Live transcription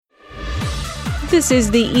This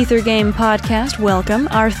is the Ether Game Podcast. Welcome.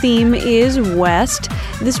 Our theme is West.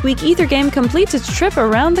 This week, Ether Game completes its trip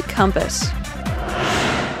around the compass.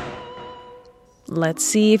 Let's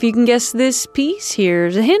see if you can guess this piece.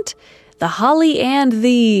 Here's a hint. The Holly and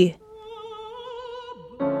the...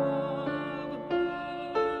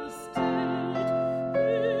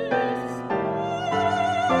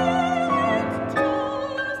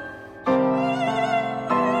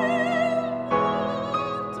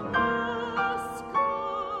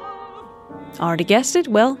 Already guessed it?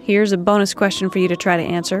 Well, here's a bonus question for you to try to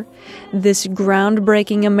answer. This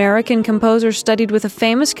groundbreaking American composer studied with a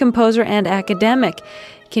famous composer and academic.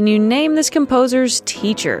 Can you name this composer's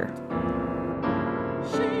teacher?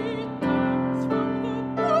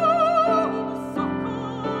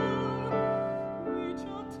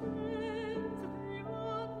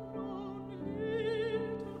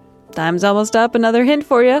 Time's almost up. Another hint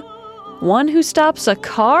for you. One who stops a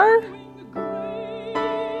car?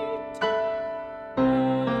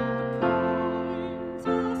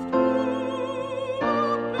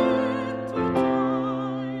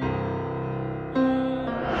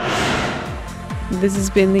 This has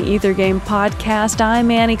been the Ether Game Podcast.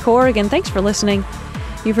 I'm Annie Corrigan. Thanks for listening.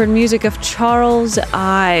 You've heard music of Charles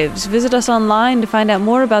Ives. Visit us online to find out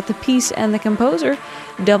more about the piece and the composer,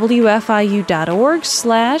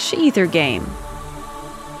 wfiu.org/ethergame.